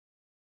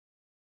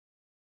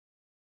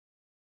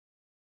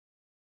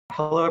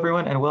Hello,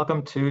 everyone, and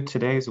welcome to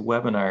today's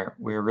webinar.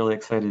 We're really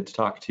excited to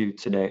talk to you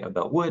today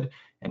about wood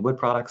and wood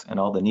products and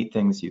all the neat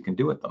things you can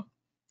do with them.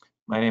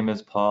 My name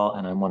is Paul,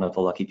 and I'm one of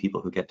the lucky people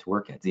who get to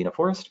work at Zena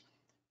Forest.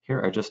 Here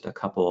are just a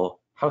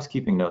couple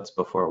housekeeping notes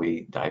before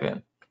we dive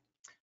in.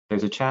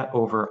 There's a chat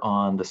over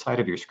on the side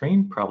of your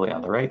screen, probably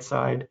on the right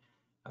side.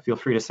 Feel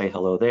free to say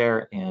hello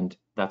there, and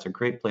that's a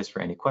great place for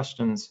any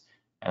questions.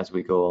 As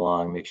we go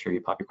along, make sure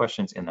you pop your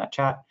questions in that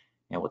chat,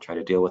 and we'll try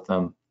to deal with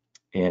them.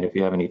 And if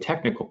you have any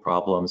technical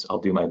problems, I'll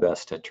do my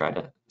best to try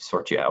to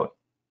sort you out.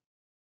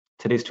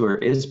 Today's tour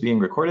is being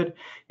recorded,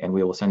 and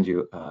we will send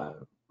you a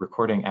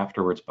recording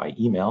afterwards by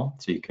email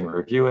so you can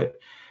review it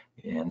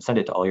and send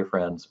it to all your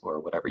friends or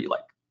whatever you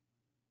like.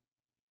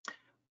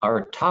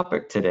 Our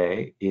topic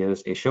today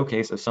is a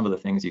showcase of some of the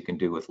things you can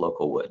do with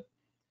local wood.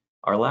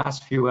 Our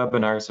last few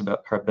webinars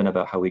have been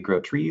about how we grow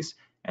trees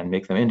and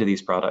make them into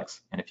these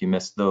products. And if you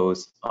missed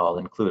those, I'll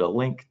include a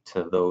link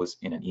to those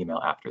in an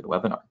email after the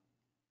webinar.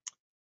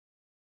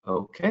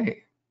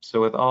 Okay,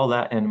 so with all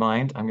that in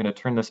mind, I'm going to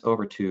turn this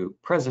over to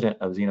President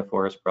of Zena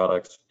Forest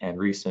Products and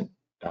recent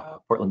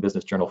Portland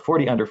Business Journal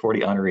 40 Under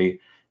 40 honoree,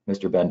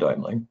 Mr. Ben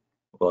Doimling.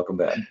 Welcome,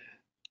 Ben.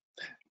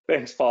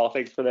 Thanks, Paul.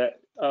 Thanks for that.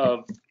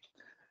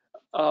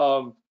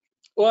 Well,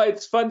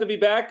 it's fun to be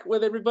back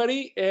with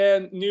everybody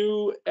and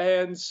new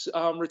and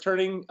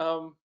returning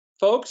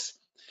folks.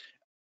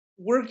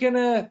 We're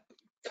gonna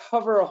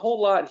cover a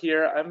whole lot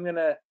here.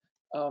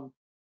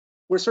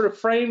 We're sort of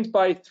framed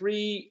by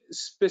three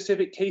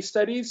specific case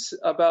studies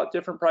about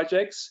different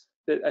projects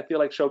that I feel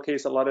like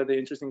showcase a lot of the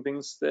interesting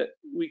things that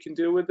we can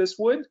do with this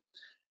wood.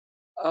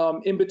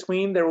 In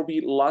between, there will be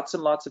lots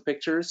and lots of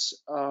pictures.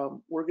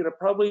 We're going to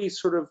probably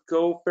sort of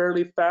go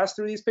fairly fast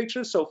through these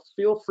pictures, so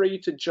feel free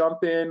to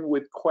jump in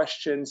with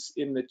questions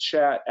in the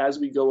chat as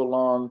we go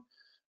along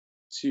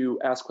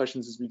to ask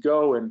questions as we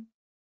go, and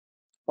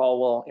Paul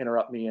will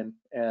interrupt me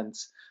and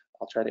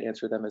I'll try to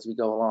answer them as we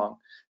go along.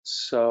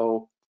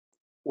 So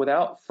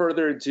without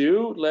further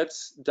ado,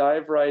 let's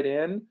dive right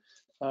in.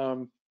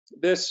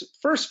 This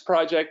first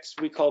project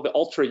we call the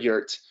Ultra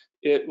Yurt.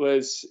 It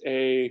was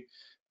a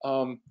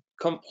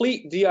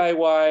complete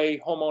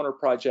DIY homeowner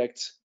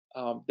project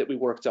that we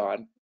worked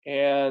on.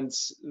 And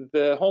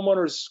the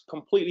homeowners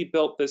completely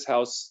built this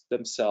house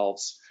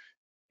themselves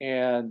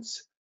and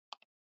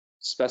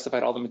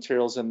specified all the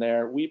materials in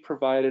there. We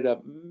provided a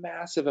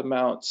massive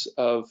amount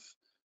of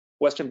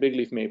Western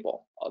bigleaf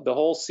maple. The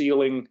whole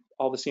ceiling,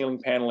 all the ceiling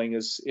paneling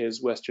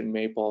is Western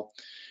maple.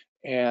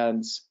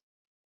 And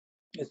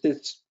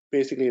it's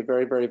basically a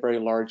very, very, very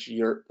large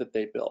yurt that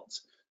they built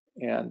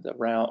and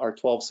around our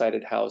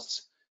 12-sided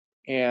house.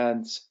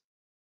 And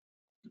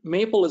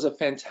maple is a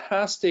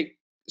fantastic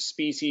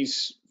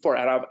species for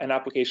an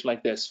application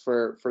like this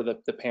for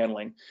the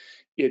paneling.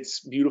 It's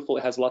beautiful,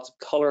 it has lots of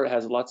color, it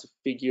has lots of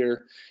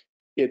figure.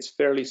 It's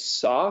fairly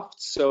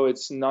soft, so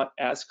it's not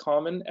as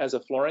common as a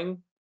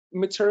flooring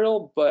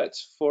material, but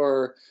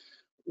for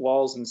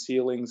walls and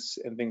ceilings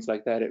and things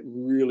like that, it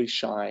really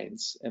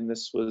shines. And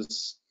this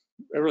was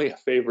really a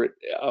favorite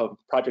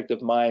project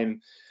of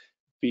mine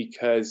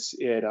because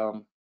it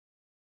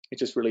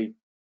just really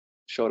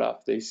showed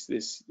off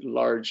this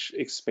large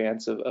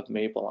expanse of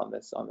maple on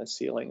this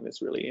ceiling in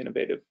this really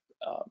innovative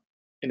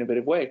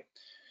way.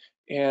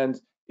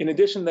 And in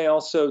addition, they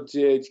also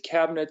did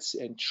cabinets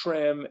and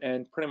trim,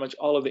 and pretty much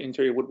all of the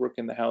interior woodwork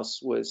in the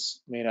house was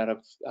made out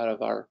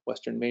of our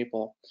Western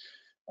maple.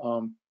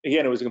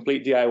 Again, it was a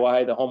complete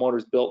DIY. The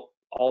homeowners built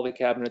all the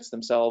cabinets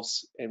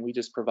themselves, and we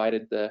just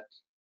provided the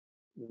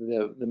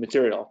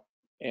material,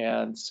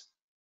 and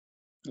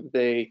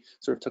they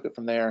sort of took it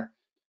from there.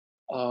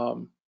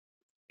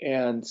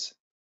 And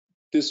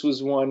this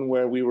was one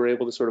where we were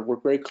able to sort of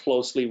work very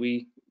closely.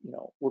 We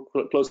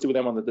worked closely with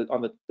them on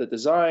the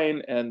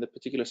design and the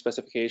particular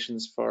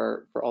specifications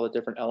for all the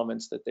different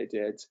elements that they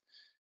did.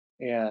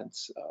 And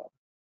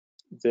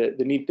the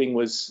neat thing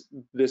was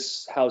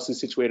this house is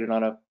situated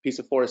on a piece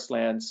of forest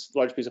land,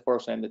 large piece of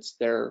forest land that's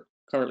they're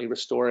currently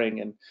restoring,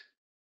 and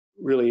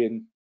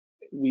really,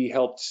 we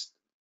helped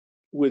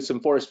with some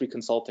forestry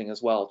consulting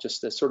as well,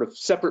 just as sort of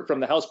separate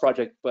from the house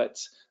project, but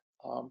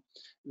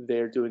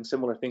they're doing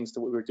similar things to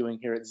what we're doing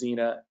here at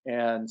Zena,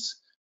 and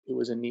it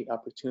was a neat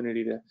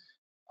opportunity to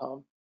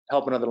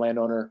help another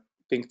landowner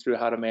think through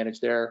how to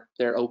manage their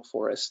oak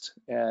forest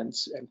and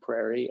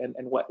prairie and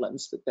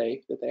wetlands that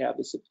they have.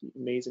 This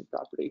amazing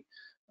property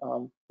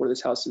where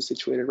this house is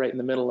situated right in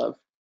the middle of.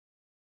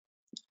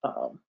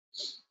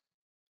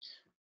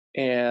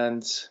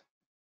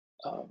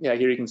 Yeah,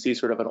 here you can see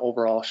sort of an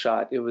overall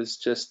shot. It was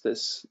just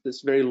this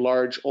very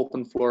large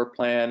open floor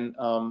plan.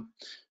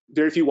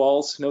 Very few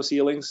walls, no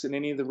ceilings in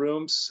any of the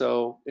rooms,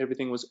 so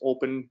everything was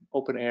open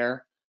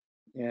air,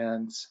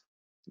 and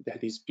they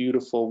had these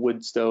beautiful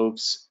wood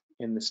stoves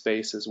in the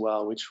space as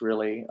well, which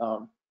really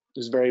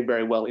was very,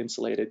 very well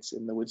insulated.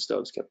 And the wood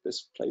stoves kept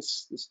this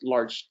place, this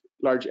large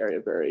area,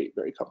 very,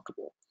 very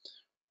comfortable.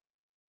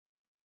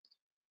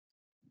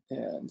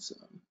 And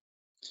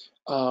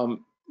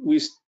we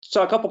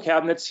saw a couple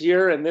cabinets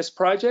here in this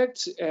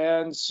project,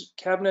 and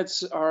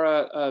cabinets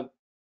are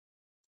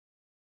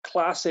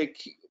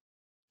classic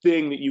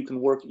thing that you can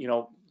work,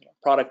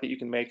 product that you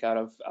can make out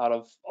of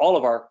all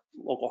of our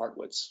local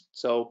hardwoods.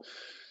 So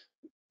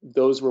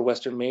those were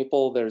Western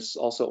maple. There's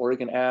also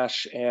Oregon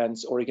ash and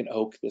Oregon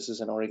oak. This is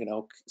an Oregon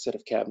oak set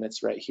of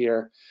cabinets right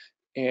here.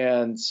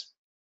 And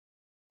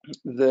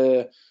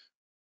the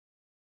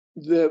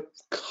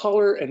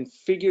color and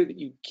figure that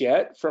you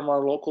get from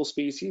our local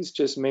species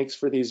just makes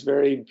for these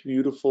very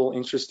beautiful,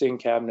 interesting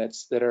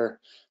cabinets that are,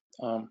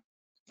 for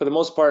the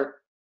most part,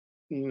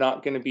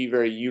 not going to be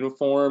very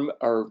uniform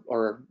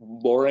or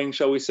boring,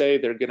 shall we say.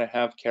 They're going to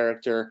have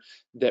character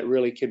that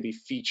really can be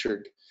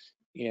featured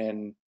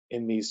in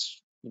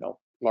these,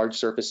 large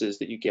surfaces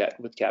that you get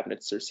with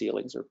cabinets or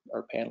ceilings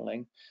or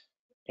paneling.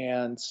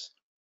 And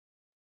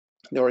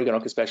the Oregon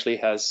oak especially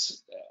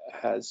has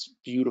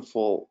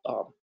beautiful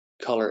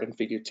color and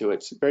figure to it.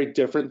 It's very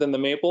different than the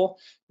maple.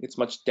 It's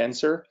much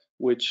denser,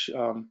 which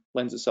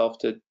lends itself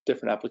to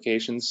different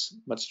applications,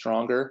 much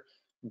stronger.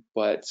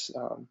 But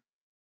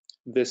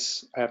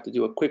this, I have to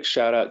do a quick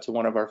shout out to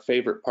one of our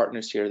favorite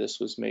partners here. This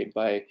was made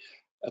by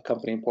a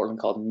company in Portland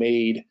called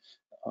Made,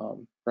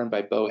 run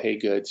by Bo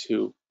Haygoods,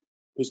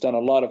 who's done a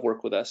lot of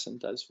work with us and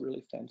does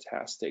really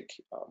fantastic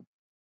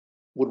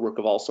woodwork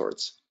of all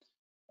sorts.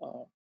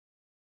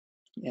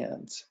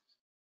 And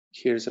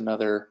here's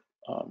another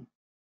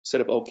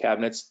set of oak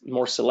cabinets,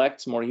 more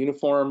select, more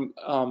uniform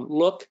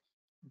look,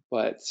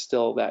 but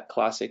still that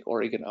classic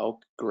Oregon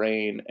oak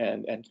grain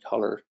and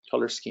color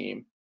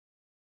scheme.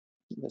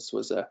 This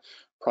was a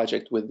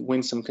project with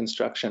Winsome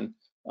Construction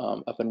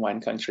up in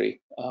wine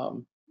country,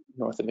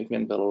 north of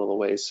McMinnville a little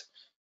ways.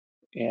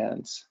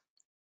 And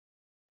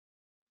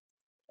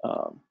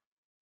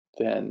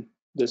then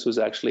this was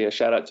actually a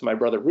shout out to my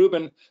brother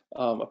Ruben,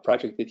 a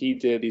project that he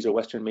did. These are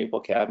Western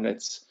maple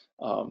cabinets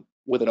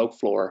with an oak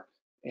floor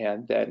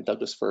and then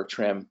Douglas fir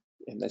trim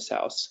in this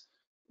house.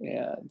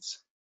 And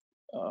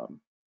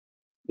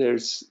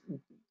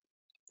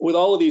with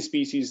all of these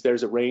species,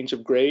 there's a range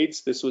of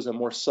grades. This was a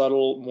more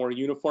subtle, more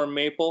uniform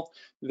maple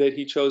that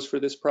he chose for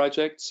this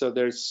project. So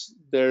there's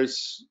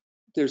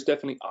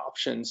definitely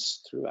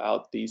options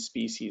throughout these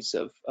species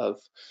of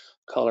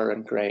color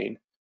and grain.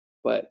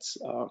 But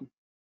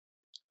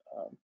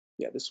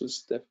yeah, this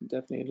was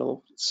definitely a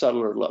little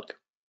subtler look.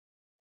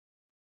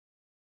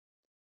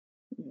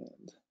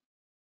 And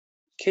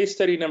case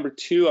study number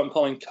 2, I'm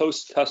calling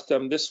Coast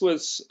Custom. This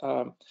was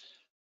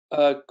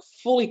a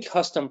fully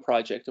custom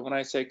project. And when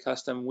I say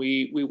custom,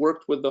 we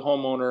worked with the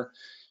homeowner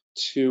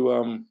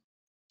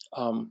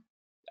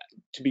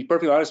to be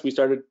perfectly honest, we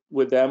started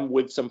with them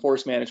with some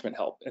forest management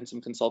help and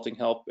some consulting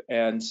help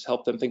and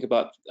helped them think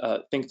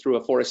through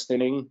a forest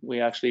thinning.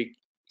 We actually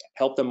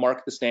helped them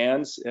mark the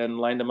stands and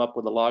lined them up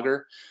with a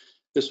logger.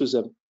 This was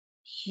a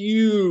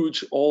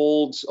huge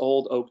old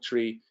oak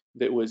tree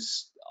that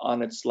was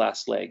on its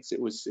last legs.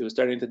 It was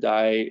starting to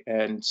die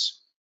and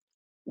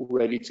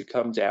ready to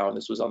come down.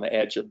 This was on the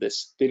edge of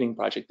this thinning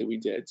project that we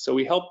did. So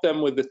we helped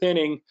them with the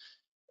thinning,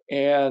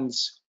 and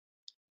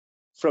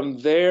from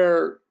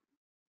there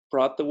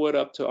brought the wood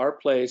up to our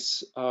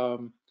place,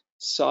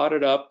 sawed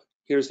it up.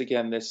 Here's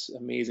again this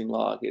amazing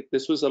log.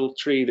 This was a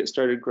tree that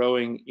started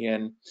growing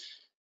in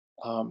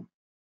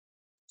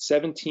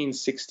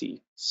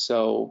 1760,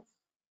 so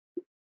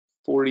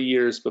 45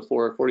 years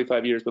before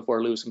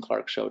Lewis and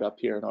Clark showed up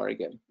here in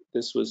Oregon.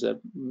 This was a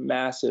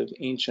massive,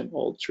 ancient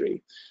old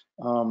tree.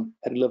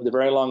 Had lived a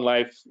very long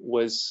life,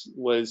 was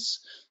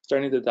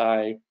starting to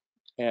die,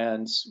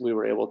 and we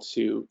were able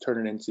to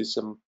turn it into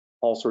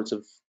all sorts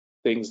of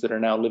things that are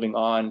now living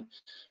on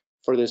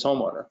for this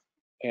homeowner.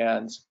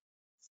 And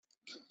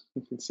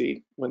you can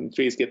see when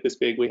trees get this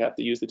big, we have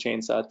to use the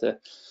chainsaw to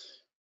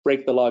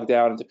break the log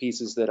down into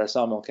pieces that our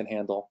sawmill can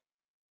handle,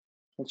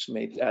 which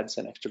adds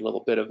an extra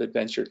little bit of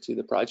adventure to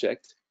the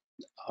project.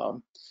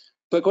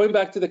 But going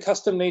back to the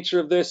custom nature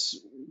of this,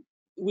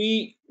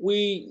 the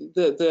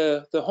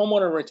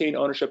homeowner retained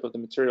ownership of the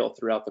material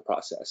throughout the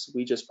process.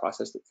 We just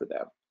processed it for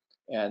them,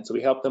 and so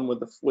we helped them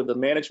with the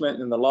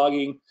management and the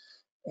logging.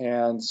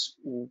 And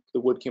the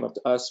wood came up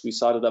to us. We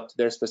sawed it up to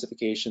their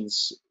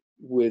specifications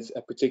with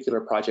a particular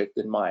project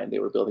in mind. They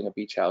were building a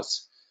beach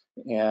house,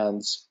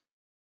 and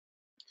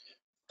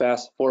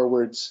fast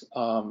forwards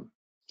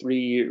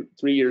 3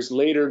 years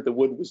later, the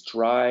wood was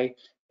dry,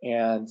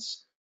 and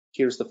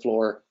here's the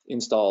floor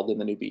installed in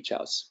the new beach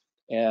house.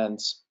 And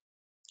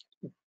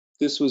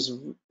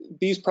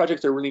these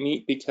projects are really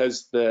neat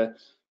because the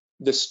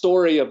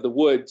story of the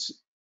wood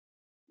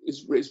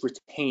is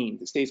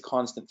retained. It stays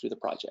constant through the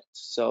project.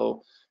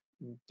 So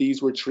these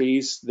were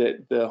trees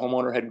that the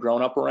homeowner had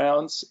grown up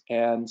around,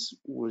 and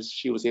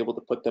she was able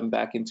to put them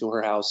back into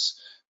her house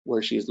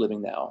where she is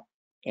living now.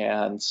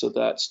 And so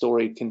that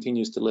story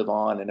continues to live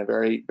on in a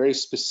very, very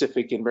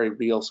specific and very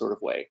real sort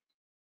of way.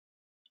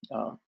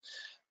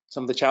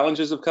 Some of the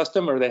challenges of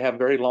custom are they have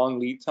very long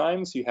lead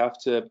times. You have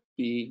to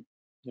be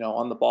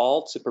on the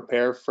ball to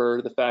prepare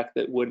for the fact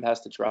that wood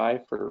has to dry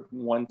for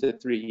 1 to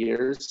 3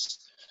 years,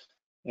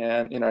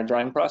 and in our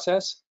drying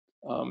process.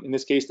 In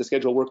this case, the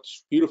schedule worked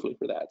beautifully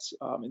for that.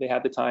 They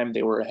had the time,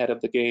 they were ahead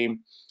of the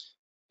game.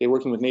 They were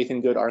working with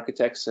Nathan Good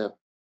Architects, a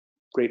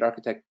great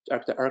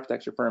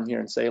architecture firm here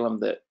in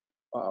Salem that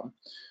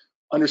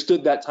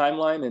understood that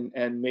timeline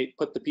and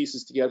put the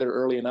pieces together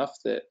early enough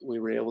that we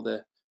were able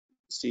to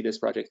see this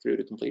project through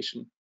to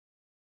completion.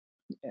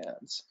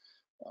 And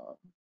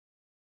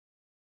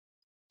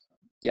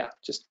yeah,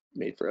 just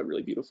made for a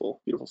really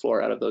beautiful, beautiful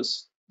floor out of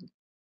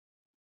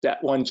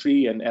that one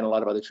tree and a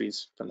lot of other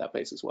trees from that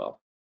place as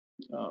well.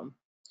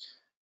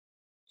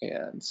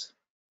 And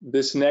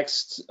this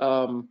next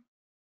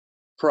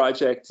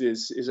project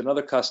is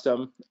another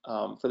custom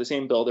for the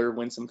same builder,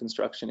 Winsome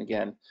Construction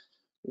again,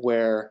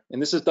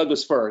 and this is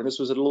Douglas fir, and this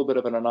was a little bit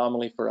of an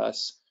anomaly for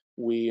us.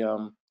 We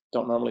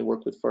don't normally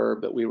work with fir,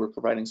 but we were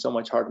providing so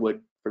much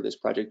hardwood for this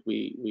project,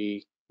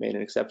 we made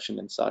an exception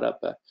and sought up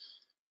a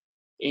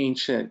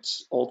ancient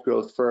old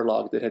growth fir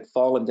log that had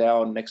fallen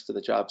down next to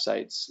the job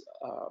sites,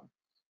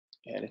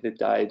 and it had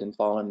died and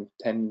fallen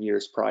 10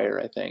 years prior,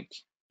 I think.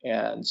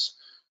 And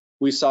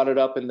we sought it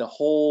up, and the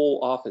whole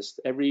office,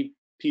 every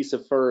piece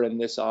of fir in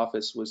this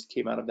office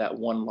came out of that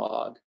one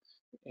log.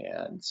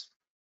 And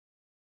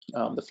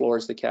the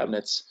floors, the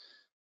cabinets,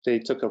 they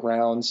took a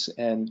round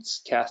and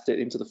cast it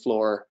into the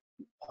floor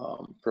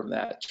from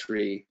that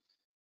tree,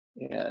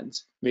 and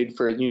made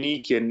for a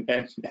unique and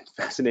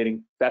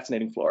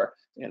fascinating floor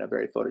in a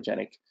very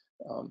photogenic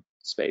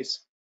space.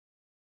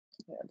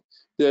 And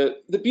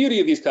the beauty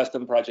of these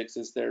custom projects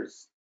is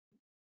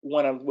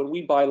when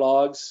we buy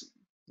logs,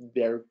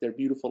 they're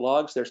beautiful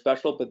logs, they're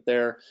special, but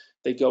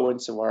they go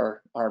into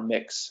our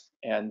mix,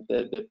 and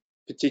the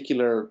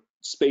particular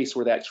space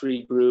where that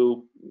tree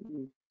grew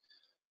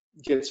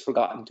gets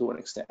forgotten to an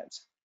extent.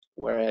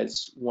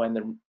 Whereas when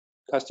the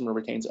customer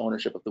retains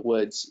ownership of the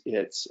woods,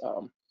 it's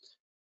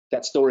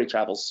that story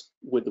travels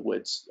with the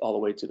woods all the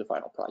way to the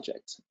final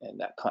project, and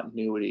that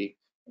continuity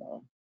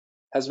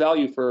has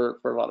value for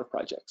a lot of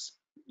projects,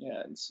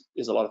 and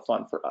is a lot of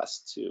fun for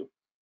us to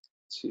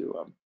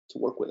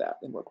work with that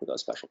and work with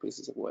those special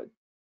pieces of wood.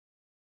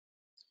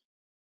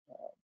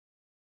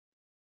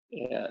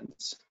 And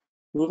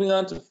moving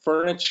on to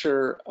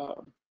furniture,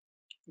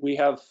 we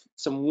have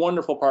some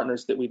wonderful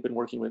partners that we've been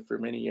working with for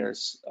many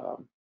years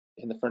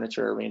in the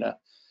furniture arena,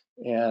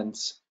 and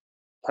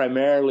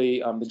primarily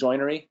the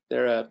Joinery.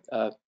 They're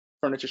a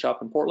furniture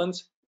shop in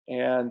Portland,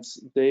 and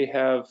they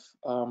have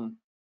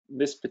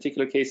this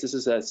particular case. This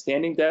is a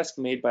standing desk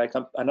made by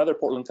another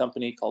Portland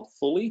company called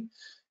Fully,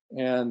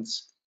 and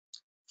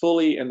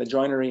Fully and the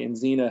Joinery and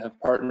Zena have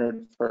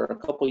partnered for a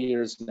couple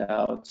years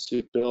now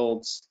to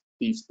build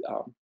these.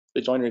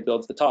 The Joinery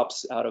builds the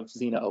tops out of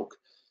Zena oak,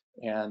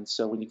 and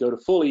so when you go to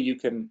Fully, you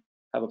can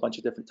have a bunch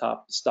of different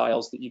top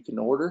styles that you can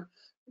order,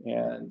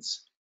 and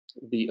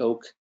the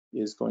oak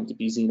is going to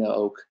be Zena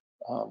oak,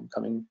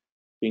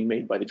 being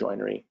made by the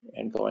Joinery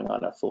and going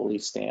on a Fully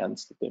stand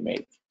that they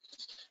make.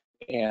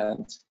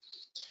 And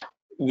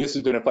this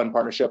has been a fun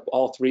partnership.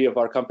 All three of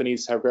our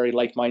companies are very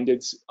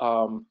like-minded.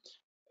 Fully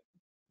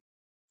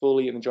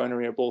and the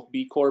Joinery are both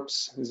B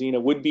Corps. Zena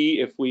would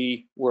be if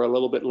we were a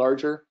little bit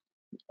larger.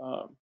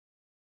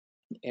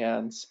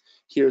 And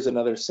here's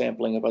another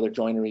sampling of other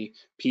Joinery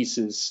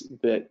pieces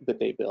that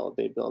they build.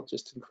 They build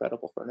just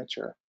incredible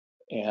furniture,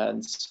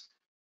 and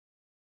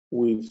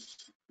we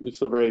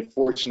feel very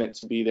fortunate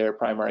to be their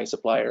primary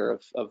supplier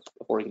of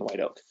Oregon white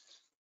oak.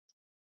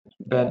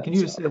 Ben, can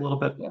you just say a little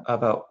bit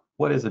about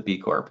what is a B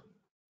Corp?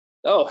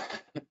 Oh,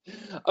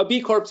 a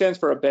B Corp stands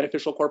for a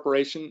beneficial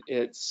corporation.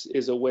 It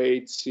is a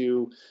way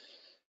to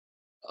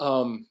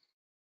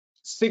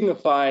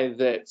signify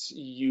that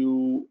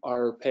you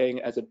are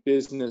as a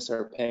business,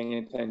 are paying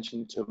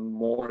attention to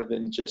more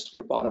than just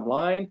your bottom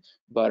line,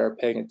 but are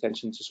paying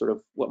attention to sort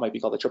of what might be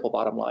called the triple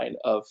bottom line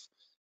of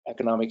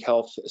economic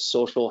health,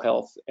 social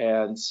health,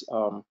 and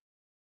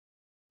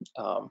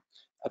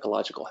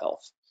ecological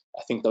health.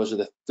 I think those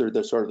are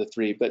the sort of the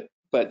three. But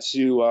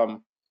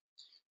to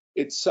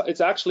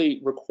it's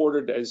actually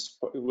recorded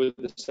with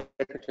the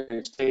Secretary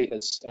of State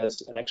as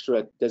an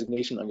extra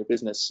designation on your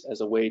business,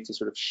 as a way to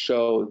sort of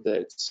show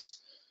that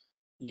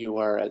you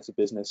are, as a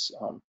business,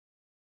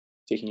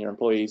 taking your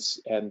employees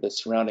and the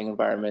surrounding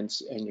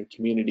environment and your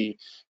community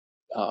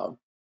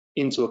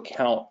into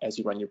account as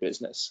you run your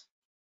business.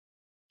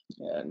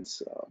 And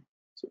it's a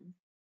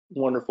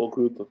wonderful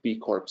group of B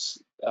Corps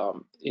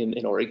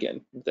in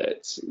Oregon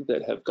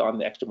that have gone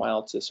the extra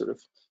mile to sort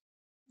of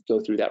go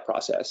through that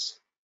process.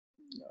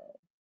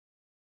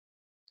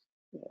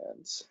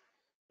 And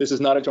this is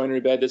not a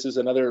joinery bed. This is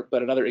another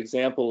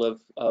example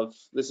of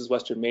this is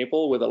Western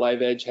maple with a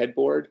live edge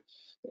headboard,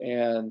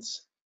 and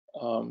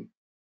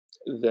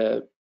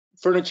the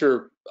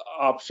furniture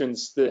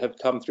options that have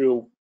come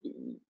through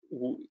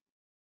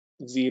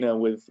Zena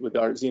with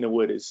our Zena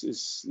wood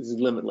is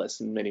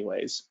limitless in many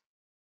ways.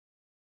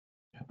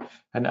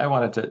 And I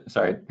wanted to,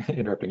 sorry,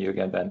 interrupting you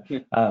again, Ben.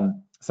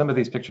 Some of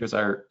these pictures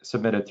are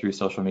submitted through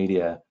social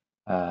media.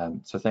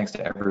 So thanks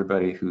to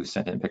everybody who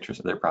sent in pictures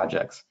of their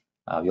projects.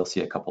 You'll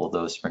see a couple of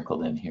those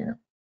sprinkled in here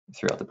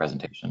throughout the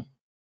presentation.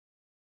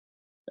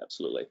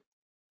 Absolutely.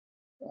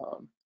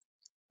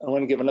 I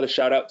want to give another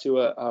shout out to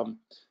a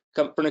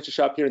furniture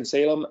shop here in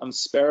Salem,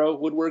 Sparrow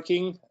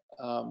Woodworking.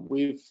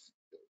 We've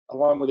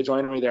along with the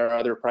joinery, they're our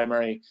other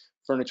primary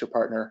furniture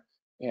partner,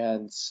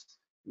 and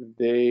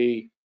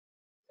they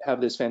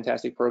have this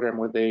fantastic program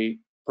where they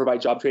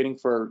provide job training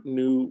for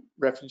new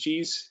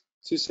refugees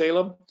to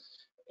Salem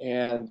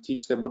and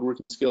teach them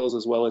woodworking skills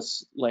as well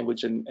as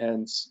language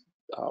and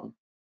um,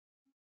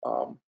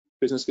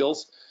 business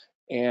skills,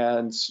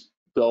 and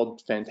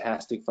build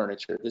fantastic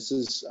furniture. This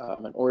is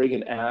an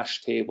Oregon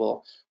ash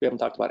table. We haven't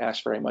talked about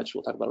ash very much.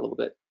 We'll talk about it a little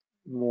bit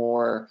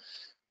more,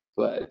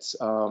 but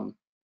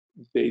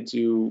they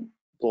do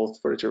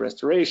both furniture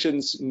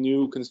restorations,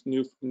 new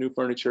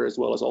furniture, as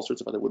well as all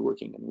sorts of other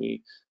woodworking. And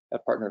we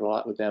have partnered a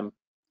lot with them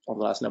over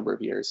the last number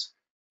of years.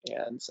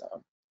 And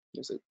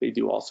they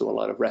do also a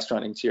lot of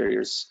restaurant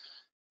interiors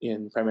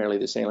in primarily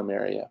the Salem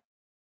area.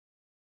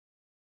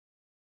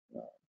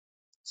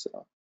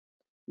 So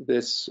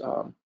this,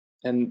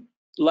 and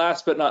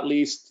last but not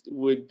least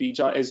would be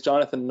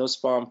Jonathan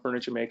Nussbaum,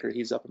 furniture maker.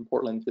 He's up in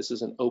Portland. This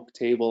is an oak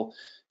table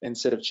and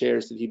set of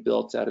chairs that he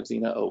built out of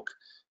Zena oak.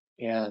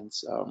 And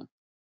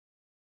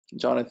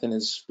Jonathan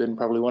has been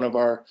probably one of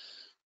our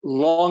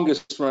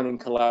longest running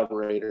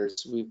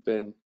collaborators. We've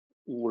been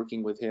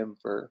working with him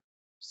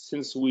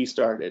since we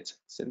started,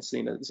 since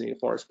Zena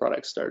Forest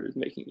Products started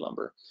making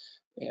lumber.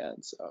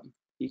 And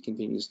he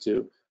continues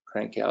to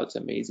crank out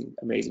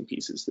amazing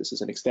pieces. This is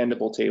an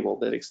extendable table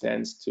that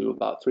extends to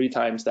about 3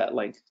 times that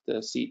length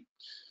to seat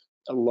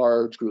a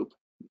large group.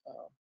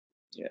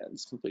 Yeah,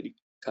 it's completely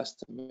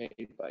custom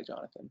made by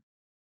Jonathan.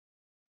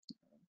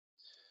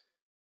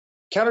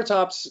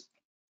 Countertops,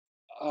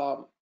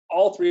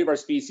 all 3 of our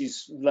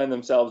species lend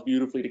themselves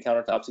beautifully to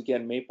countertops.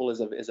 Again, maple is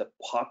a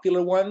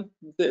popular one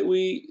that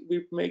we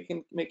make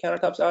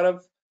countertops out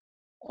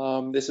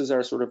of. This is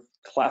our sort of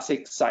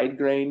classic side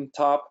grain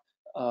top.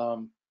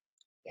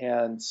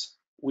 And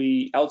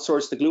we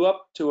outsource the glue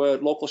up to a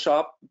local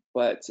shop,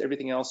 but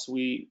everything else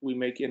we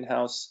make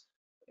in-house,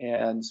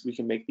 and we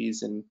can make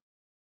these in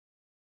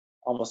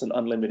almost an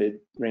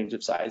unlimited range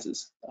of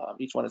sizes.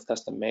 Each one is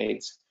custom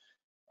made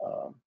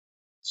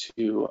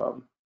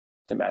to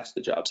match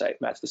the job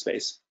site, match the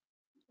space.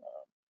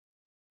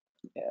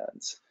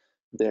 And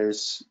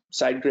there's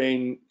side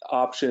grain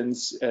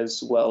options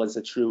as well as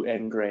a true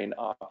end grain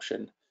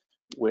option,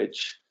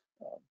 which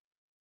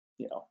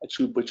a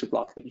true butcher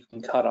block that you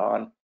can cut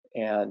on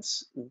and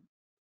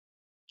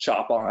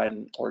chop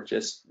on, or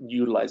just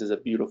utilize as a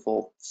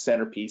beautiful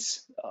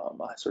centerpiece,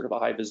 sort of a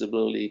high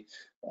visibility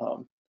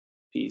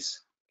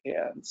piece.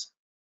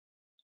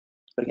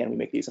 But again, we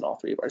make these in all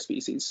 3 of our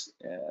species,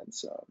 and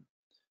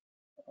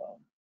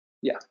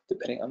yeah,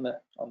 depending on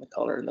the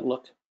color and the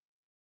look.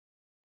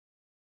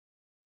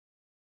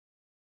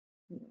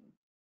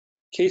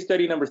 Case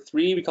study number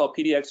 3, we call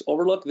PDX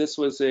Overlook. This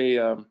was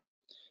a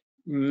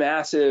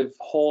massive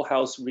whole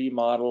house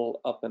remodel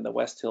up in the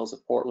West Hills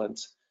of Portland,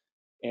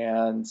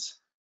 and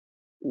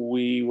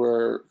we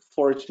were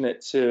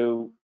fortunate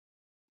to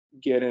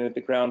get in at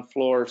the ground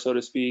floor, so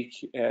to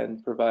speak,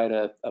 and provide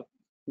a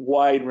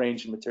wide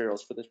range of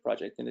materials for this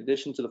project. In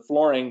addition to the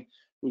flooring,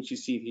 which you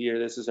see here,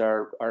 this is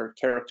our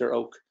character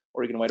oak,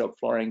 Oregon white oak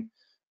flooring.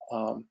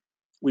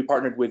 We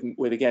partnered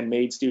with again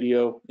Maid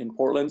Studio in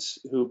Portland,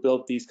 who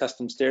built this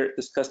custom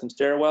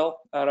stairwell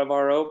out of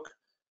our oak,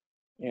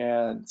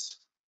 and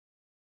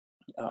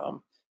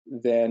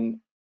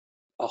then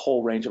a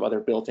whole range of other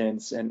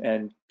built-ins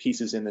and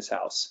pieces in this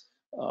house.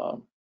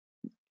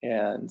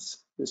 And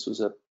this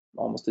was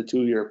almost a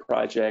 2-year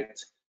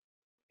project,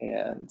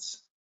 and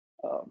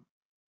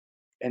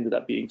ended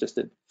up being just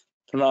a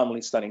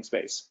phenomenally stunning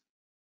space.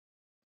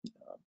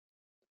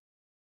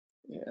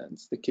 And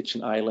the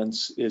kitchen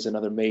islands is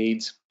another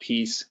Maid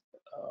piece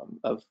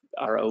of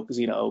our oak,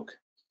 Zena oak.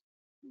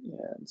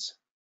 And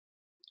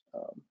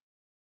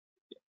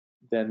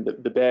then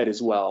the bed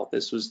as well.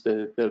 This was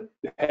the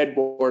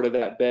headboard of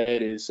that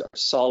bed is our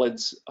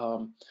solids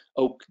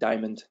oak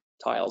diamond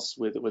tiles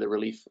with a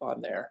relief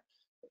on there.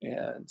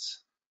 And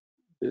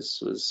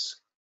this was,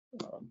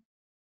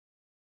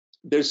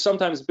 there's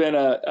sometimes been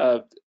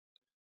a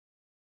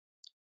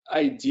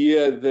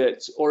idea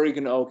that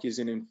Oregon oak is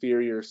an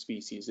inferior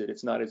species, that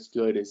it's not as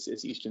good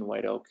as Eastern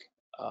white oak.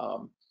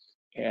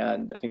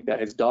 And I think that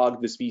has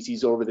dogged the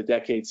species over the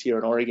decades here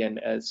in Oregon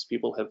as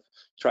people have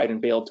tried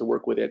and failed to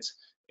work with it.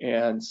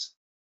 And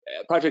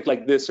a project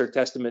like this are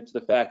testament to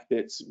the fact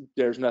that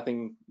there's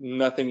nothing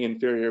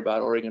inferior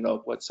about Oregon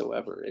oak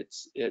whatsoever.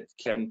 It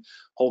can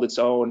hold its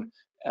own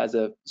as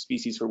a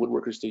species for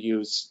woodworkers to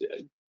use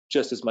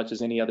just as much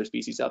as any other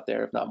species out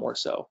there, if not more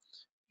so.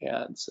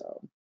 And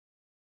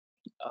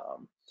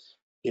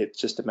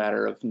it's just a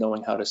matter of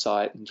knowing how to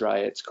saw it and dry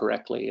it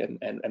correctly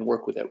and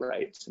work with it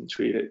right and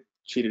treat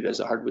it as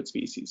a hardwood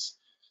species.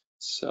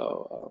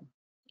 So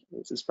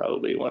this is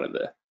probably one of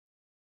the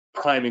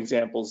prime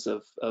examples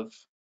of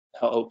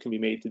how oak can be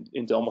made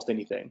into almost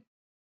anything.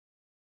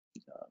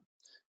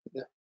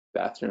 The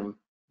bathroom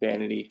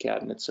vanity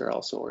cabinets are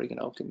also Oregon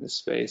oak in this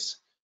space.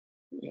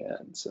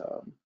 And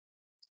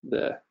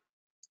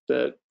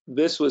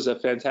this was a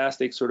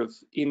fantastic sort of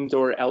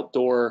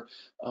indoor-outdoor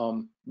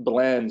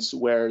blends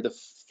where the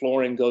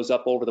flooring goes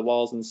up over the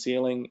walls and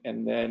ceiling,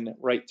 and then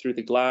right through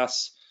the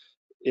glass,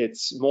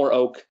 it's more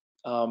oak,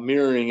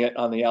 mirroring it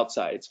on the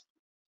outsides.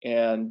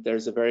 And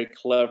there's a very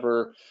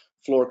clever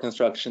floor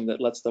construction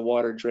that lets the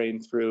water drain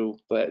through,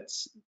 but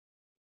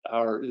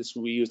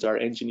we used our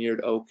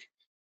engineered oak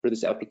for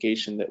this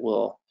application that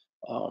will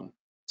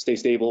stay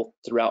stable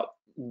throughout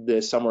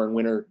the summer and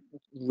winter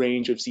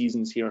range of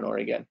seasons here in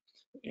Oregon.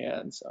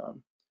 And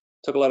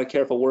took a lot of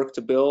careful work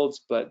to build,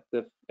 but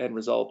the end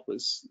result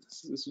was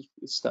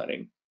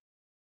stunning.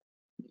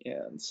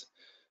 And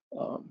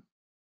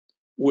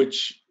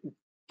which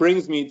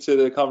brings me to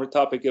the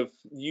topic of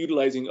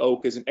utilizing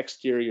oak as an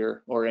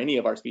exterior, or any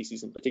of our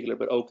species in particular,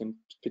 but oak in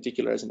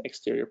particular as an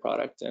exterior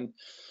product. And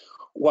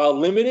while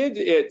limited,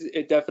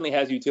 it definitely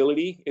has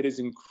utility. It is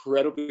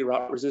incredibly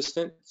rot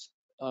resistant.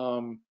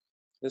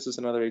 This is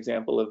another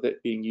example of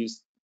it being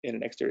used in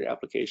an exterior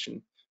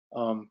application.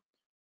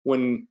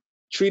 When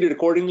treated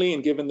accordingly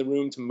and given the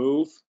room to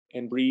move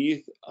and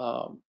breathe,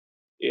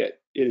 it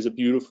is a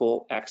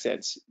beautiful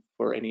accent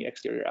for any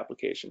exterior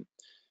application.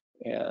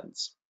 And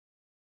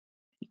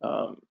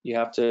you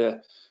have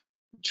to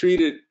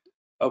treat it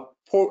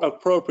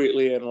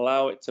appropriately and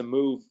allow it to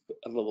move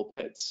a little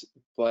bit,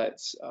 but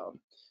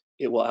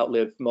it will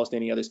outlive most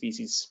any other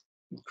species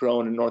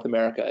grown in North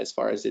America as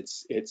far as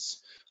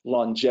its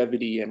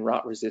longevity and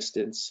rot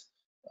resistance,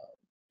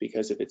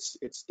 because of its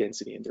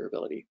density and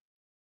durability.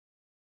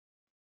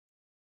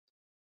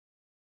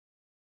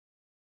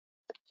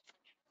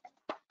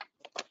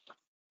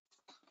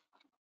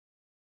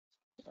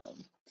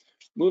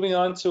 Moving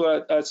on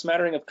to a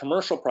smattering of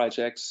commercial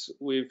projects,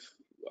 we've,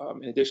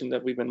 in addition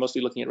that we've been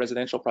mostly looking at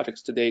residential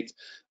projects to date,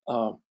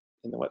 so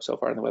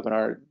far in the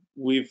webinar,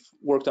 we've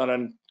worked on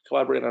and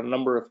collaborated on a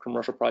number of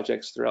commercial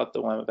projects throughout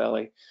the Willamette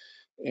Valley,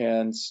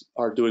 and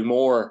are doing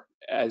more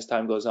as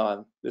time goes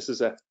on. This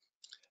is a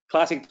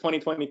classic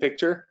 2020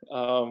 picture.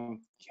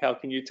 How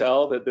can you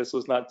tell that this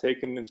was not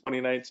taken in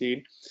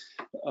 2019?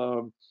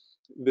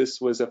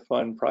 This was a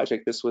fun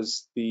project. This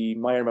was the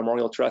Meyer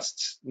Memorial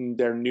Trust,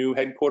 their new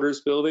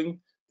headquarters building,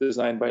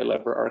 designed by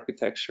Lever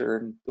Architecture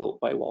and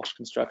built by Walsh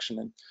Construction.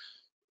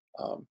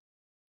 And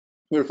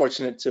we were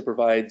fortunate to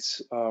provide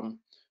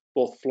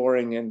both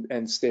flooring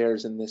and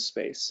stairs in this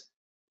space.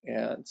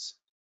 And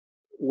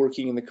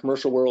working in the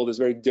commercial world is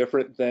very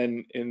different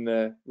than in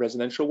the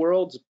residential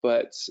world,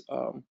 but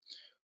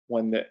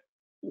one that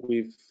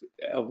we've,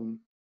 over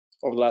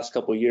the last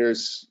couple of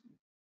years,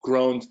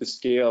 grown to the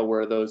scale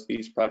where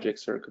these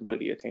projects are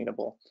completely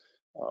attainable.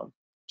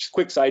 Just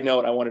quick side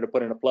note, I wanted to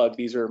put in a plug.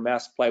 These are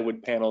mass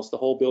plywood panels. The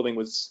whole building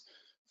was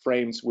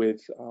framed with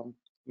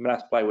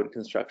mass plywood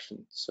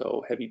construction.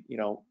 So heavy,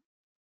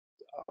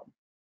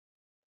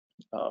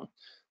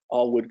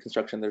 all wood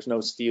construction. There's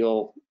no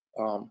steel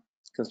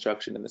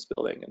construction in this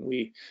building. And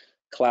we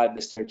clad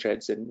the stair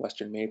treads in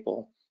Western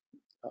maple.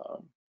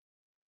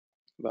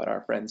 But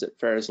our friends at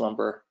Ferris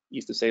Lumber,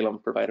 east of Salem,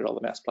 provided all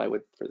the mass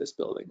plywood for this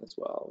building as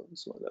well.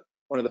 It's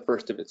one of the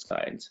first of its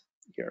kind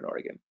here in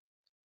Oregon.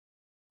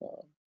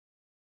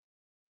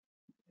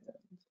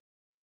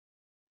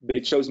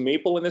 They chose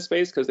maple in this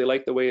space because they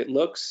like the way it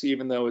looks,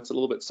 even though it's a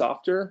little bit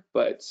softer,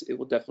 but it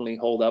will definitely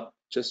hold up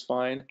just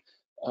fine.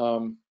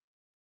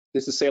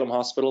 This is Salem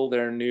Hospital,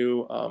 their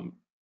new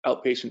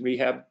outpatient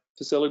rehab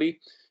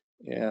facility.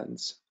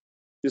 And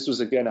this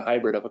was, again, a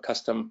hybrid of a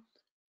custom.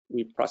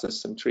 We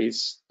processed some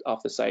trees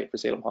off the site for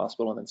Salem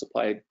Hospital and then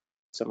supplied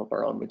some of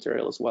our own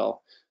material as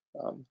well.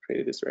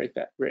 Created this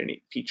very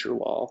neat feature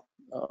wall,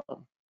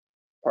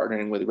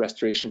 partnering with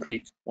Restoration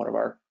Creek, one of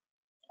our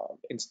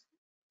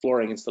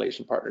flooring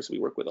installation partners we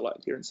work with a lot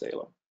here in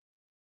Salem.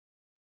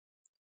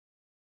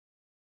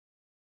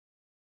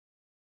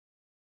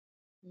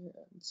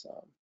 And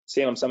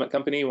Salem Summit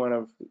Company,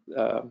 one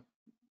of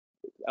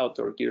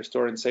outdoor gear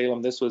store in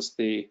Salem. This was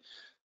the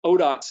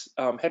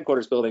ODOT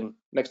headquarters building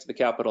next to the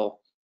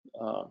Capitol.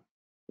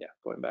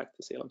 Going back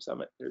to Salem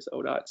Summit, there's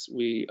ODOT.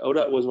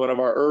 ODOT was one of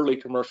our early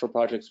commercial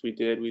projects we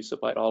did. We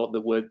supplied all of the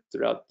wood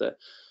throughout the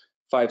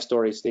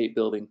 5-story state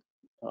building,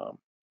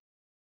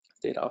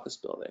 state office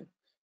building.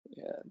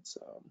 And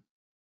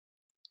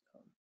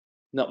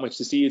not much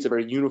to see. It's a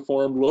very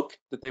uniform look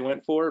that they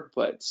went for,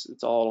 but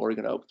it's all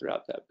Oregon oak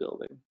throughout that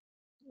building.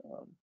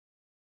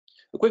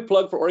 A quick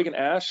plug for Oregon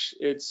ash.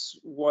 It's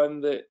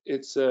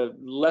a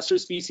lesser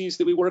species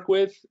that we work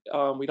with.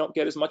 We don't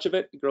get as much of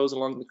it. It grows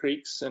along the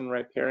creeks and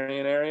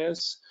riparian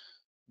areas,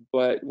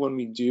 but when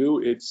we do,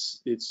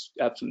 it's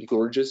absolutely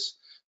gorgeous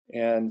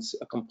and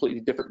a completely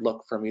different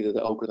look from either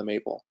the oak or the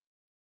maple.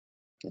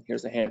 And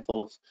here's a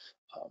handful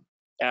of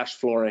ash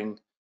flooring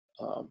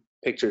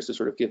pictures to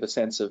sort of give a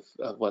sense of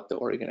what the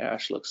Oregon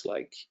ash looks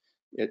like.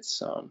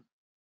 It's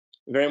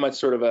very much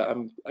sort of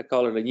I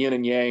call it a yin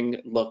and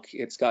yang look.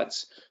 It's got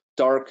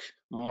dark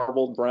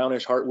marbled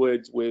brownish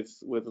heartwoods with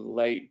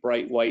light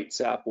bright white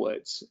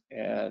sapwoods,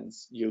 and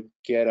you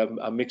get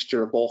a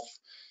mixture of both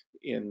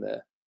in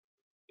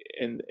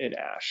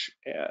ash,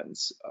 and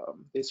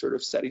they sort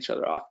of set each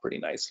other off pretty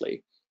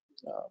nicely.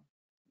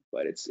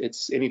 But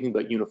it's anything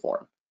but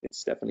uniform.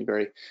 It's definitely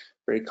very,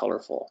 very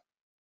colorful.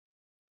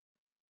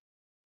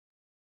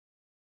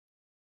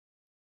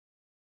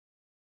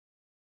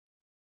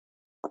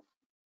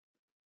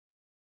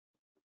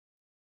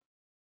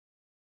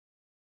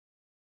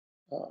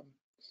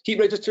 Heat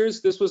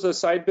registers, this was a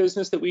side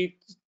business that we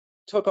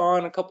took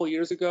on a couple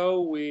years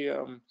ago. We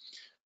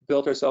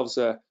built ourselves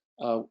a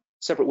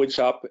separate wood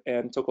shop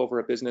and took over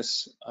a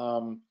business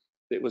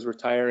that was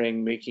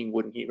retiring, making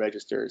wooden heat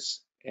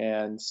registers.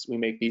 And we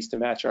make these to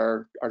match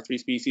our 3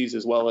 species,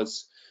 as well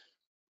as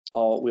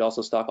we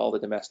also stock all the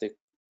domestic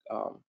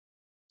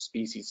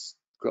species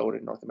grown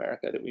in North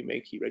America that we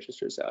make heat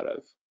registers out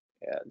of.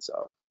 And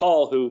so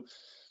Paul, who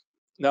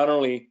not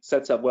only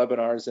sets up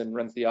webinars and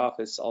runs the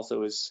office,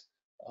 also is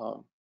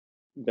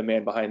the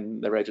man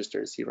behind the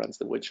registers. He runs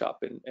the wood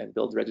shop and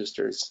builds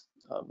registers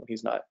when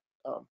he's not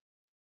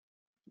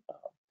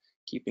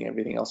keeping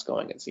everything else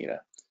going at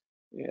Zena.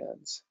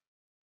 And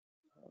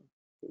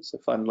it's a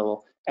fun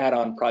little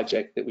add-on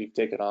project that we've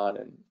taken on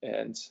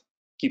and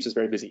keeps us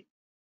very busy.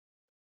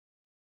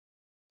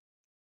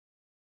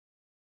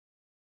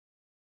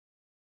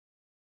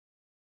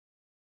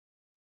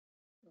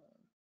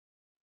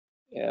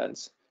 And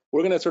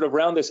we're going to sort of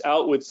round this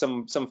out with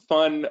some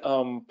fun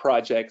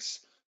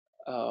projects.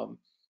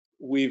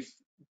 We've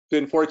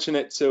been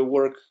fortunate to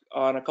work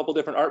on a couple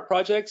different art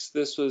projects.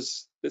 This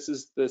is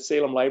the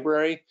Salem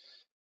Library,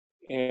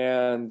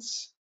 and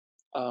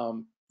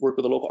work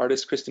with a local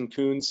artist, Kristen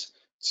Coons,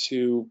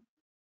 to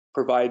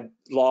provide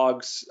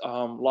log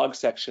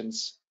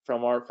sections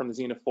from the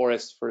Zena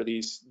Forest for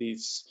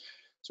these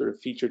sort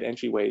of featured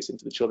entryways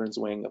into the children's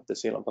wing of the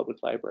Salem Public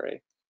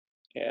Library.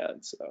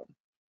 And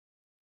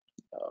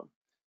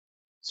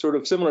sort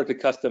of similar to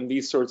custom,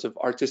 these sorts of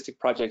artistic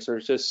projects are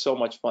just so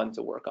much fun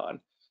to work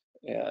on,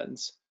 and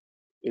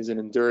is an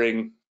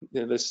enduring,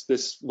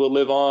 this will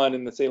live on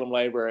in the Salem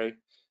Library.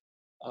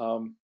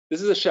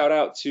 This is a shout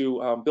out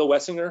to Bill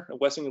Wessinger of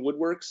Wessinger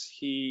Woodworks.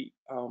 He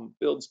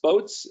builds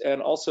boats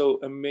and also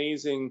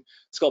amazing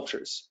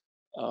sculptures,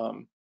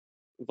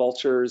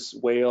 vultures,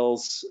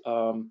 whales,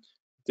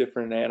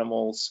 different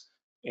animals,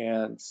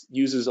 and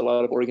uses a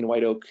lot of Oregon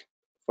white oak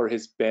for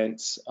his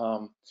bents.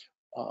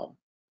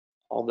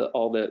 All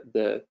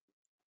the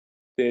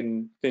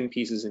thin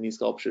pieces in these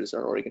sculptures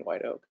are Oregon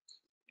white oak,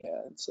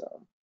 and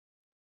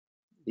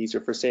these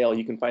are for sale.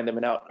 You can find them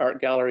in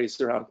art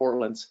galleries around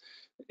Portland,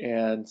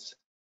 and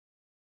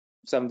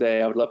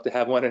someday I would love to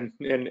have one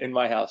in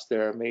my house.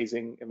 They're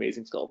amazing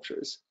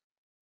sculptures.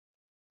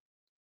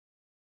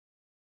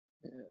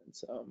 And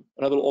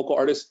another local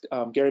artist,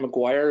 Gary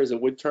McGuire, is a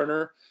wood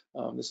turner.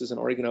 This is an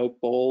Oregon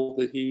oak bowl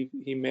that he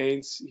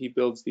makes. He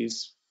builds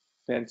these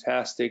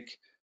fantastic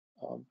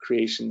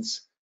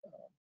creations.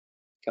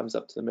 Comes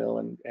up to the mill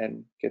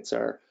and gets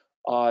our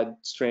odd,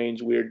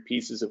 strange, weird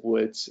pieces of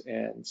wood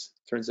and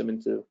turns them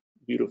into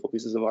beautiful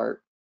pieces of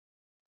art.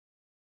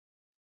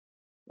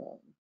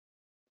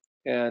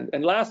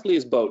 And lastly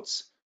is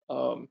boats.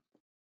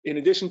 In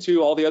addition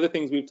to all the other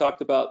things we've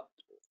talked about,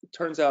 it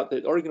turns out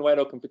that Oregon white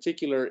oak in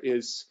particular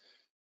is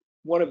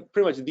one of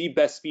pretty much the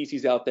best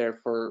species out there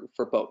for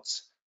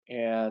boats.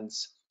 And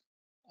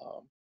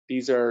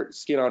these are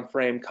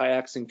skin-on-frame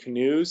kayaks and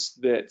canoes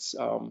that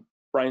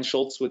Brian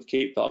Schultz with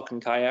Cape Falcon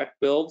Kayak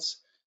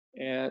builds.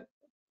 And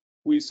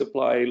we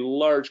supply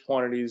large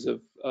quantities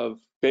of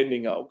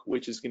bending oak,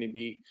 which is going to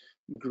be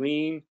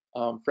green,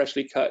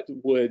 freshly cut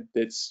wood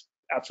that's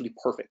absolutely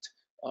perfect,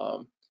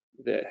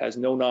 that has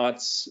no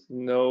knots,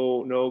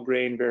 no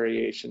grain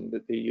variation,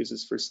 that he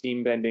uses for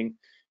steam bending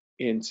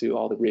into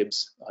all the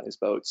ribs on his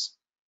boats.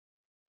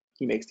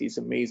 He makes these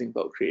amazing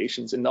boat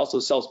creations and also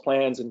sells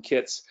plans and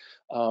kits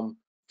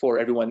for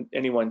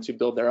anyone to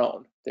build their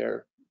own.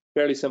 They're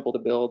fairly simple to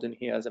build, and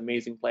he has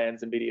amazing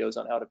plans and videos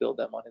on how to build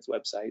them on his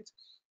website,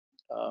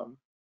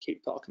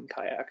 Cape Falcon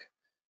Kayak.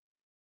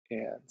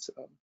 And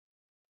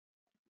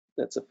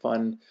that's a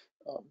fun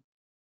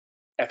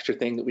extra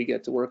thing that we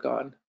get to work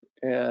on.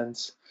 And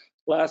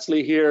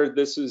lastly here,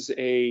 this is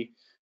a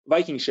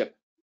Viking ship.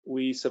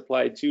 We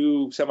supplied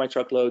 2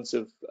 semi-truckloads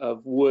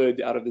of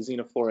wood out of the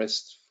Zena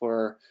Forest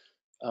for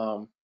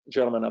a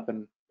gentleman up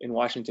in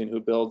Washington who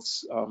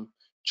builds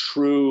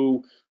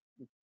true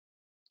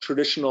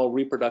traditional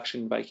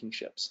reproduction Viking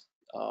ships.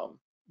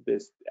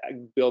 This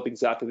built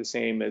exactly the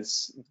same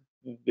as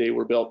they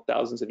were built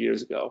thousands of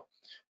years ago,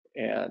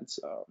 and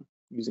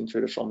using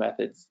traditional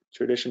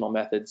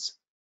methods,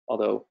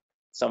 although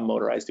some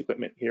motorized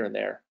equipment here and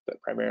there,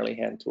 but primarily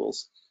hand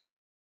tools.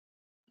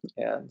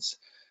 And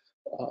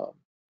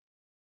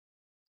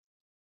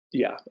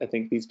yeah, I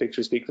think these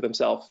pictures speak for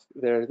themselves.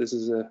 This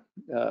is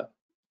a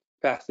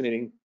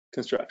fascinating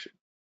construction.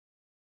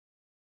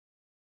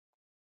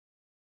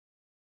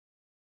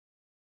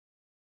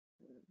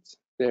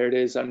 There it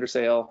is under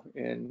sail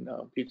in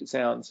Puget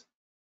Sounds.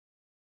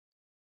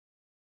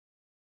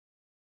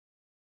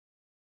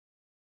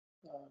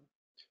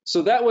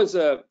 So that was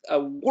a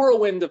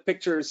whirlwind of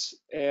pictures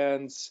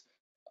and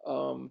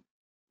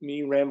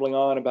me rambling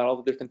on about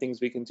all the different things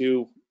we can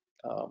do.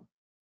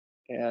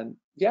 And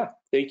yeah,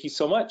 thank you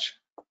so much.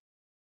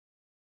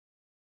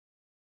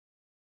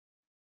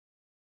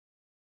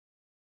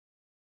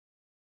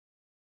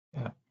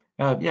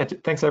 Yeah,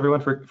 thanks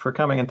everyone for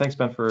coming, and thanks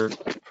Ben for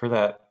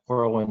that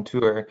whirlwind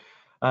tour.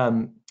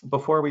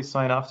 Before we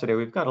sign off today,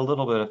 we've got a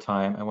little bit of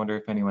time. I wonder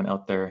if anyone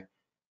out there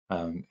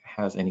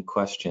has any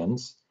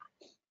questions.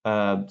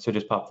 So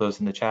just pop those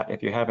in the chat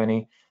if you have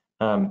any.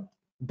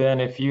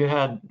 Ben, if you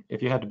had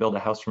to build a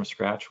house from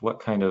scratch, what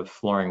kind of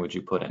flooring would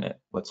you put in it?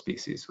 What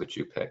species would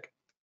you pick?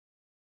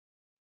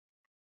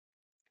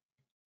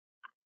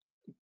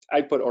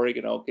 I'd put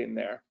Oregon oak in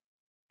there.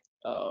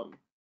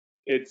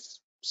 It's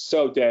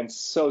so dense,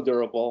 so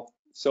durable,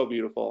 so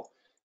beautiful.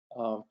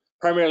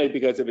 Primarily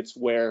because of its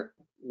wear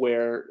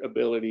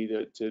ability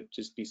to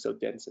just be so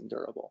dense and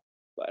durable.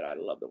 But I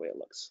love the way it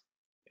looks,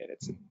 and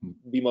it's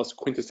the most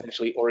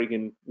quintessentially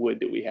Oregon wood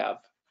that we have.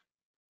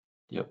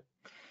 Yep.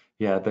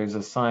 Yeah, there's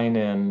a sign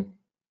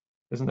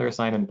isn't there a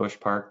sign in Bush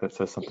Park that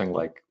says something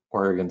like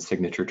Oregon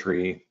signature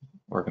tree,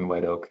 Oregon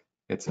white oak?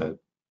 It's a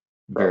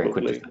very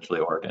quintessentially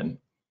Oregon.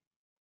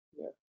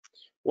 Yeah.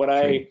 When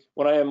I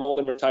am old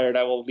and retired,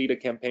 I will lead a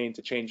campaign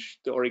to change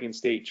the Oregon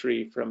state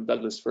tree from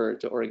Douglas fir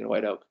to Oregon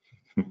white oak.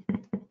 All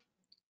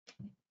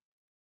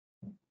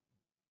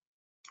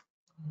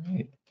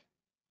right.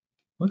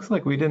 Looks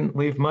like we didn't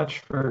leave much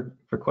for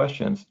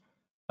questions.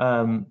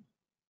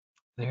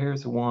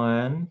 There's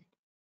one.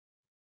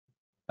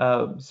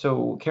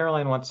 So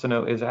Caroline wants to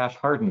know, is ash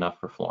hard enough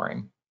for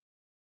flooring?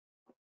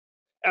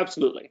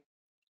 Absolutely.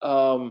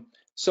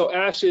 So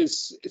ash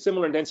is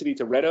similar in density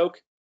to red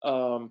oak,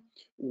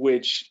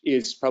 which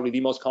is probably the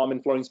most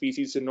common flooring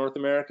species in North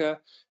America.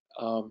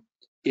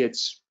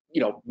 It's,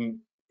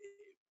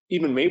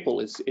 even maple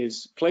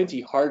is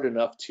plenty hard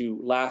enough to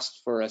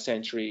last for a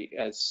century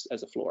as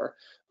a floor.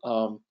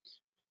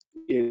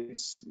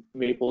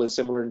 Maple is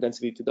similar in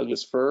density to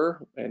Douglas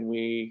fir, and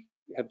we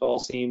have all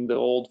seen the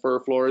old fir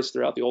floors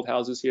throughout the old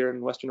houses here in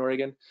Western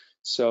Oregon.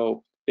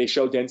 So they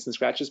show dents and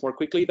scratches more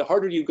quickly. The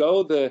harder you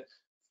go, the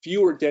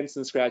fewer dents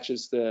and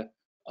scratches the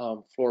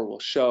floor will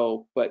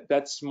show, but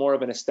that's more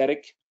of an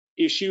aesthetic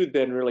issue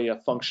than really a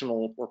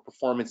functional or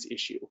performance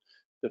issue.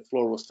 The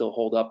floor will still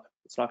hold up.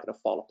 It's not going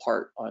to fall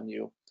apart on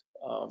you.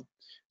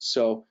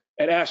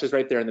 And ash is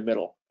right there in the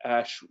middle.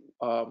 Ash,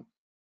 you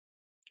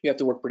have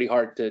to work pretty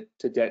hard to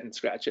dent and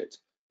scratch it,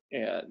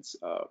 and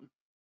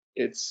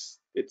it's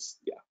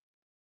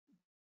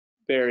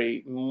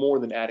very more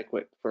than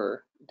adequate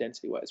for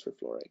density-wise for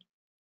flooring.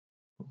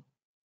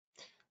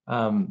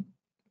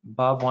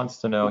 Bob wants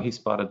to know, he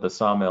spotted the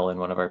sawmill in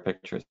one of our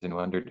pictures and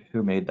wondered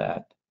who made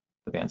that,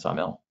 the band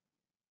sawmill.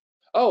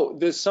 Oh,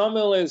 the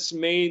sawmill was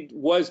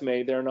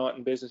made. They're not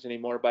in business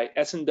anymore, by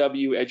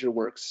S&W Edger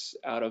Works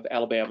out of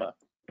Alabama.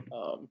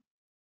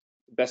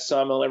 Best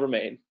sawmill ever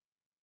made.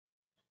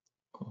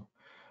 Cool.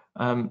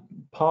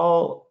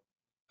 Paul,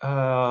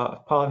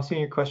 I'm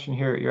seeing your question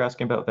here. You're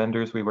asking about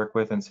vendors we work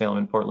with in Salem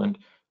and Portland.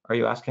 Are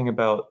you asking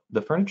about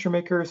the furniture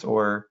makers,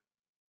 or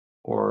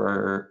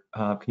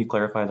can you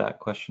clarify that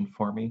question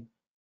for me?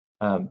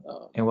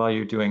 And while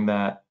you're doing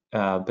that,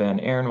 Ben,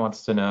 Aaron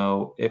wants to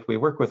know if we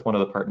work with one of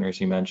the partners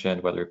you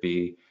mentioned, whether it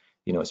be,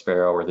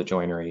 Sparrow or the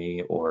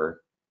Joinery, or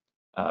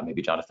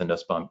maybe Jonathan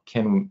Nussbaum,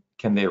 can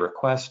they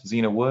request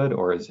Zena wood,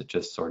 or is it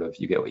just sort of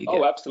you get what you get?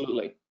 Oh,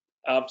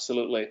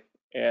 absolutely.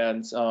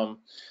 And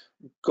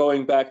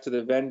going back to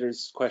the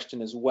vendors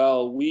question as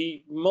well,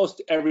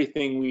 most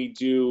everything we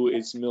do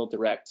is mill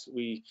direct.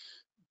 We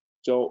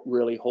don't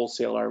really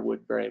wholesale our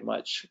wood very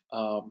much.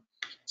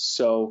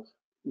 So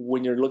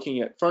when you're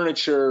looking at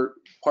furniture,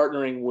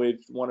 partnering with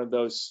one of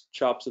those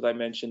shops that I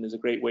mentioned is a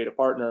great way to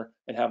partner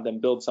and have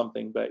them build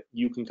something, but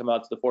you can come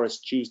out to the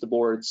forest, choose the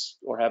boards,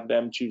 or have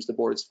them choose the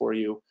boards for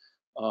you.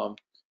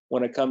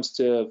 When it comes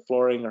to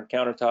flooring or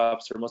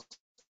countertops or most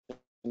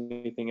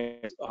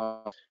anything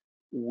else,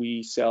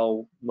 we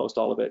sell most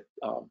all of it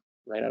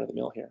right out of the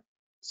mill here.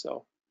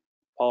 So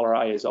Paul or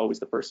I is always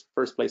the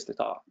first place to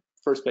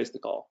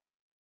call.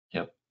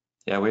 Yep.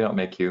 Yeah, we don't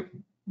make you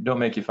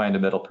find a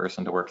middle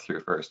person to work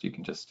through first. You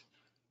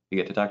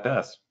get to talk to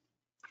us,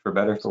 for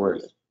better, for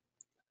worse.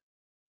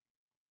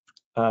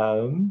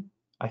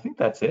 I think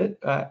that's it.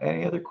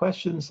 Any other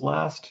questions?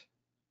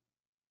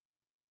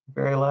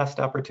 Very last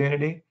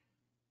opportunity.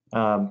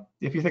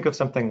 If you think of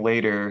something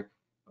later,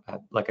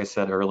 like I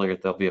said earlier,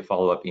 there'll be a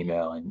follow-up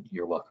email, and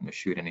you're welcome to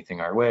shoot anything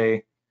our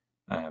way.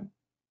 If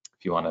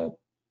you want to,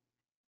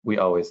 we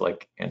always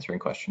like answering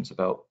questions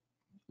about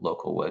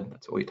local wood.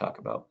 That's what we talk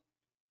about.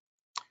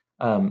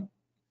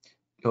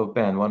 Oh,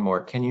 Ben, one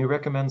more. Can you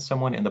recommend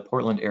someone in the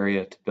Portland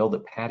area to build a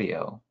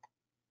patio?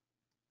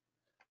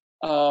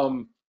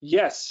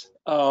 Yes.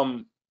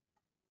 I'm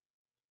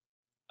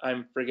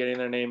forgetting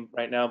their name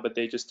right now, but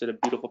they just did a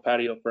beautiful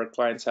patio for a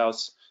client's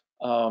house.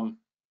 Email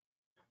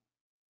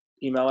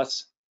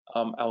us.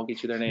 I will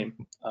get you their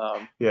name.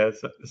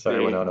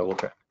 Sorry, Winona, we'll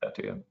track that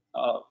to you.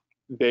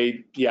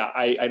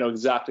 I know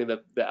exactly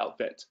the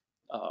outfit.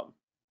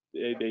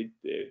 They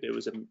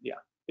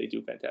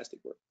do fantastic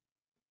work.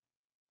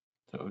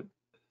 So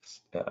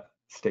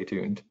stay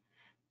tuned.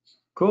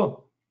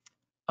 Cool.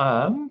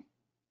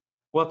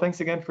 Well, thanks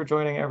again for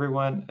joining,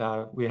 everyone.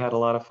 We had a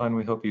lot of fun.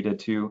 We hope you did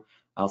too.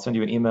 I'll send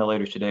you an email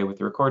later today with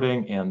the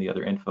recording and the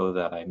other info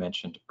that I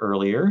mentioned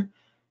earlier.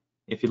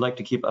 If you'd like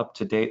to keep up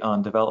to date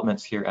on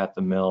developments here at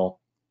the mill,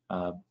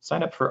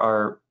 sign up for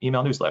our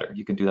email newsletter.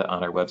 You can do that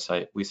on our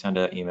website. We send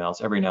out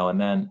emails every now and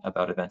then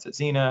about events at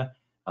Zena,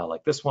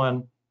 like this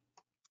one,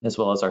 as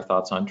well as our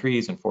thoughts on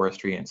trees and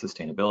forestry and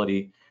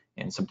sustainability,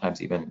 and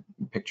sometimes even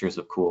pictures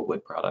of cool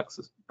wood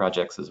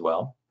projects as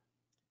well.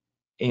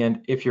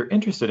 And if you're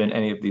interested in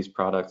any of these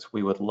products,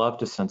 we would love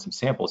to send some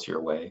samples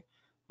your way.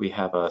 We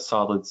have a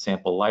solid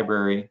sample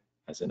library,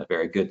 as in a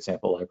very good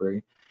sample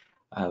library,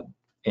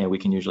 and we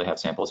can usually have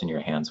samples in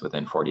your hands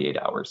within 48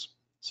 hours.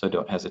 So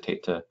don't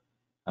hesitate to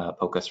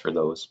poke us for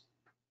those.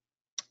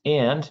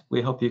 And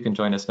we hope you can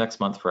join us next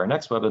month for our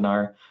next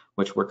webinar,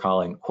 which we're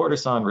calling Quarter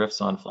Sawn, Rift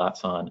Sawn, Flat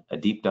Sawn, a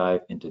deep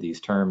dive into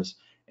these terms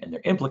and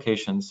their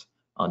implications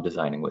on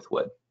designing with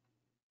wood.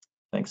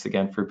 Thanks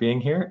again for being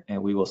here,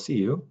 and we will see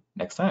you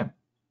next time.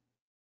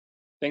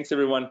 Thanks,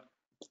 everyone.